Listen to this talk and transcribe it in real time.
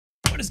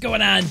What is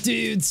going on,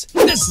 dudes?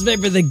 This is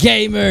Vapor the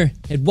Gamer,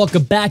 and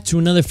welcome back to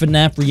another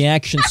FNAF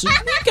reaction. So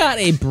we got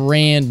a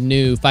brand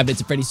new 5 Nights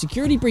at Freddy's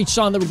Security Breach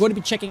song that we're going to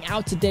be checking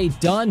out today,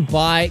 done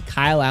by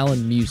Kyle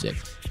Allen Music.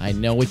 I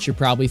know what you're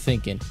probably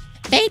thinking.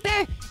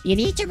 Vapor, you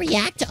need to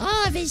react to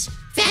all of his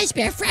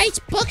Fazbear Frights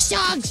book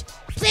songs.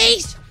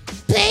 Please,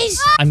 please.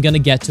 I'm gonna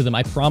get to them,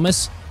 I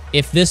promise.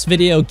 If this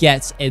video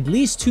gets at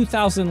least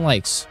 2,000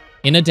 likes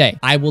in a day,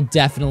 I will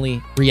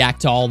definitely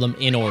react to all of them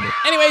in order.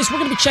 Anyways, we're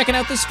gonna be checking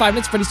out this 5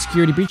 Nights at Freddy's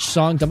Security Breach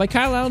song done by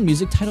Kyle Allen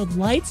Music titled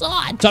Lights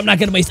On. So I'm not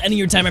gonna waste any of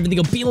your time. Everything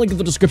will be in the link in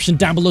the description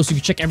down below so you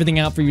can check everything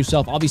out for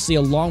yourself. Obviously,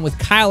 along with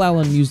Kyle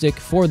Allen Music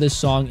for this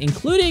song,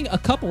 including a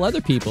couple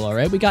other people, all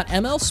right? We got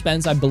ML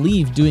Spence, I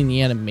believe, doing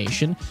the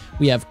animation.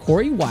 We have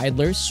Corey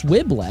Weidler,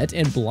 Swiblet,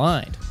 and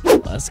Blind.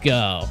 Let's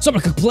go. So I'm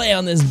gonna click play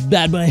on this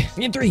bad boy.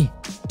 In 3,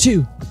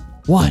 2,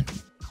 1.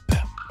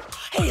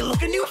 Hey,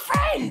 look, a new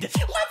friend!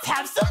 Let's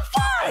have some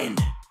fun!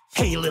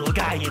 Hey, little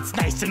guy, it's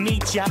nice to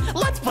meet ya.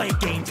 Let's play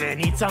games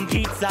and eat some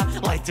pizza.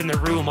 Lights in the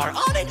room are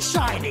on and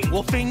shining.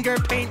 We'll finger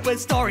paint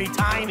with story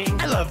timing.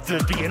 I love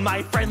to be in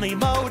my friendly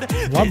mode.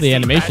 Love the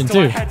animation,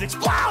 too. Our heads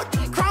explode.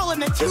 Crawl in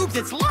the tubes,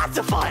 it's lots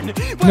of fun.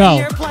 We're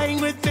here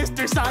playing with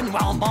Mr. Sun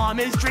while Mom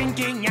is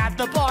drinking at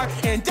the bar.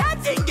 And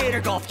Dad's in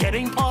Gator Golf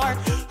getting par.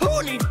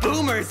 Who needs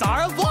boomers?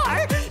 Au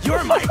revoir!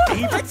 You're my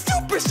favorite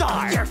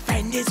superstar. Your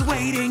friend is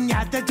waiting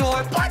at the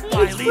door, but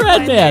Wiley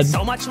Fred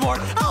so much more.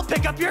 I'll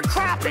pick up your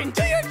crap and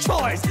do your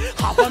chores.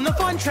 Hop on the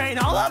fun train,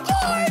 all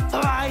aboard.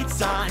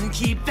 Lights on,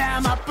 keep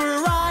them up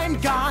or I'm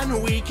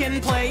gone. We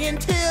can play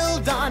until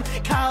dawn.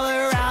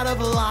 Color out of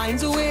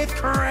lines with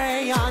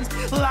crayons.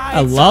 Lights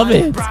I love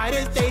it. Bright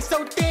as day,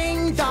 so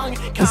ding dong.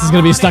 This is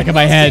gonna be stuck in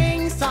my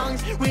head.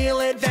 Songs. We'll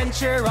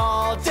adventure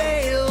all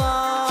day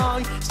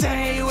long.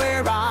 Stay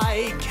where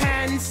I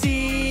can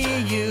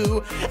see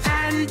you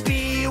and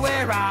be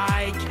where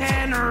I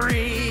can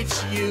reach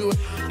you.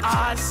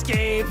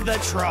 Escape the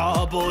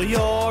trouble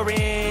you're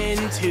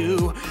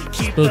into.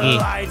 Keep the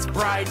lights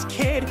bright,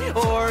 kid,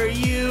 or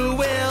you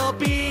will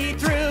be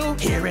through.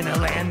 Here in a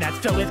land that's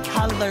filled with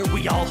color,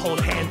 we all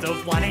hold hands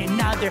of one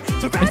another.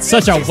 So it's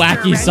such a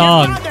wacky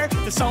song.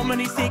 There's so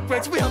many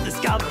secrets we'll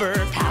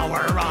discover. Power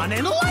on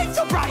and lights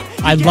so bright.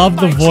 I love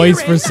the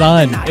voice for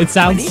Sun. It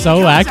sounds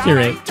so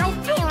accurate.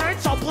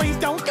 So please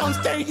don't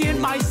stay in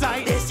my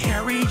sight. This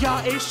area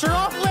is sure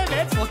off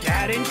limits. We'll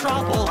get in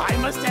trouble, I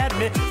must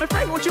admit. My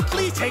friend, won't you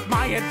please take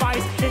my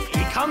advice? If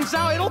he comes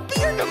out, it'll be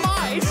your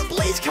demise.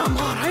 Please come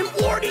on, I'm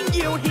warning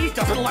you. He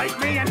doesn't like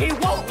me and he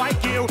won't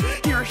like you.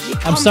 Here he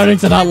comes. I'm starting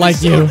to not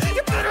like you.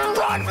 You better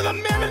run for the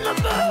man in the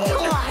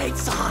moon.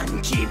 Lights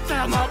on, keep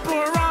them up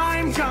or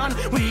I'm gone.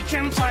 We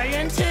can play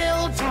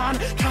until dawn.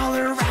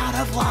 Color out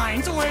of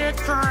lines with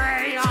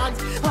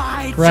crayons.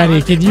 Lights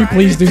Freddy, can you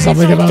please do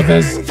something about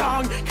this?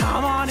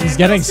 He's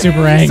getting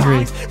super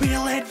angry.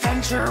 We'll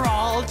adventure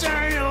all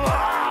day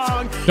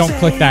long. Don't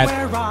click that.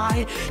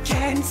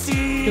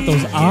 Look at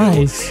those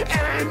eyes.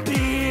 And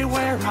be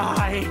where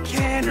I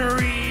can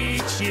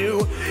reach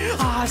you.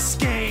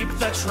 Escape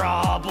the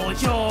trouble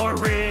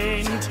you're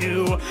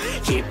into.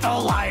 Keep the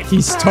lights.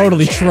 He's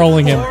totally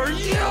trolling him. Or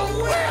you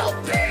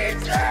will be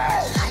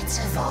dead. Lights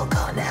have all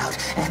gone out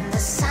and the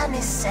sun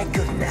has said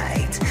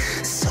goodnight.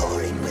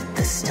 Soaring with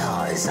the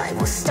stars, I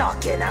will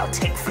stalk and I'll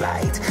take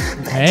flight.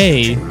 Bad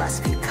children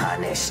must be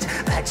punished.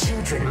 Bad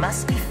children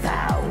must be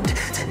found.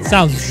 Tonight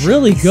sounds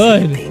really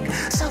good. Sleeping,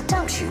 so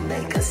don't you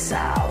make a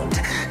sound.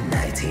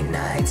 Nighty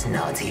night,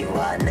 naughty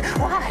one,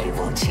 why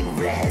won't you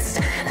rest?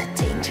 A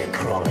danger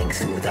crawling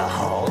through the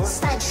halls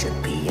that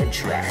should be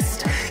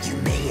addressed. You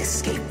may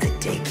escape the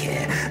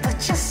daycare, but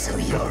just so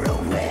you're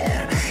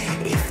aware,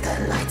 if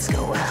the lights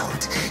go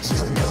out,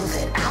 you'll know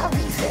that I'll be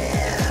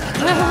there.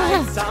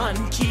 Lights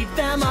on, keep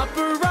them up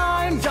or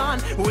I'm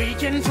gone. We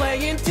can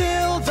play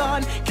until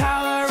dawn.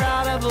 Color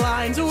out of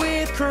lines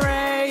with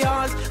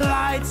crayons.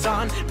 Lights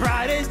on,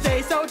 bright as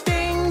day, so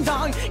ding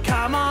dong.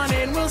 Come on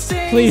in, we'll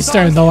sing. Please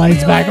turn the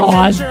lights back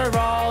on.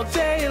 All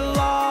day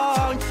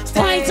long.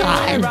 Lights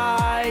on.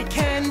 I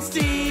can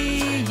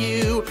see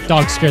you.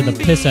 Dog scared the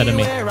piss out of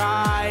me. Where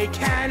I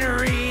can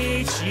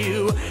reach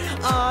you.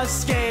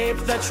 Escape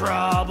the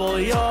trouble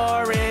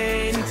you're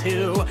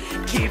into.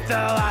 Keep the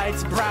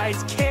lights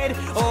bright, kid,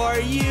 or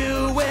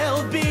you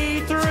will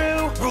be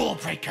through. Rule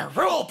breaker,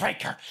 rule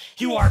breaker.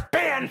 You are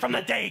banned from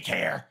the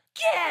daycare.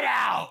 Get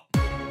out.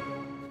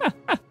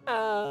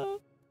 That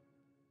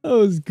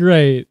was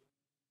great.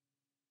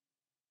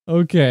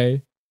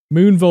 Okay.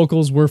 Moon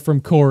vocals were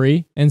from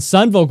Corey, and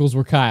Sun vocals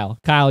were Kyle.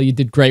 Kyle, you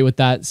did great with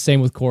that. Same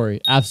with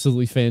Corey.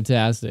 Absolutely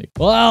fantastic.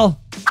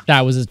 Well,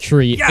 that was a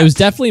treat. Yes. It was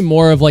definitely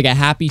more of like a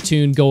happy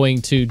tune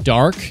going to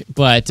dark,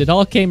 but it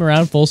all came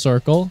around full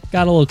circle.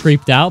 Got a little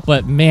creeped out,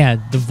 but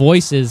man, the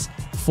voices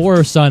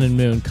for Sun and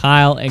Moon,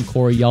 Kyle and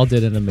Corey, y'all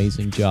did an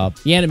amazing job.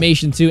 The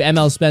animation too,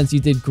 ML Spence,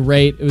 you did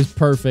great. It was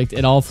perfect.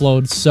 It all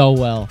flowed so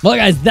well. Well,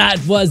 guys,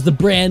 that was the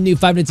brand new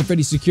 5 Nights at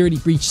Freddy's Security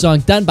Breach song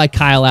done by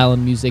Kyle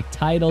Allen Music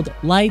titled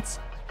Lights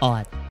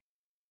On.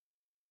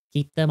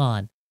 Keep them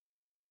on.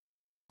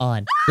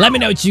 on. Let me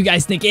know what you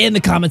guys think in the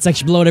comment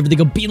section below, and everything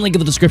will be in the link in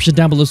the description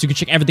down below so you can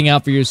check everything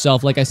out for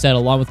yourself. Like I said,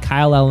 along with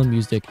Kyle Allen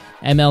Music,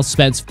 ML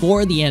Spence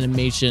for the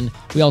animation.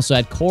 We also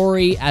had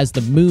Corey as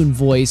the moon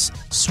voice,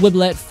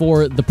 Swiblet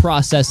for the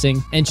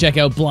processing, and check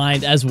out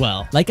Blind as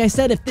well. Like I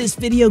said, if this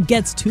video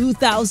gets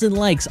 2,000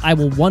 likes, I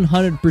will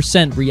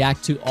 100%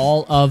 react to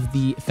all of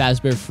the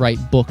Fazbear Fright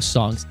book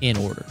songs in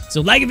order.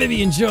 So like it if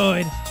you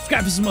enjoyed,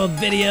 subscribe for some more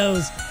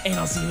videos, and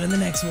I'll see you in the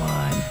next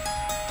one.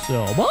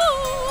 So bye!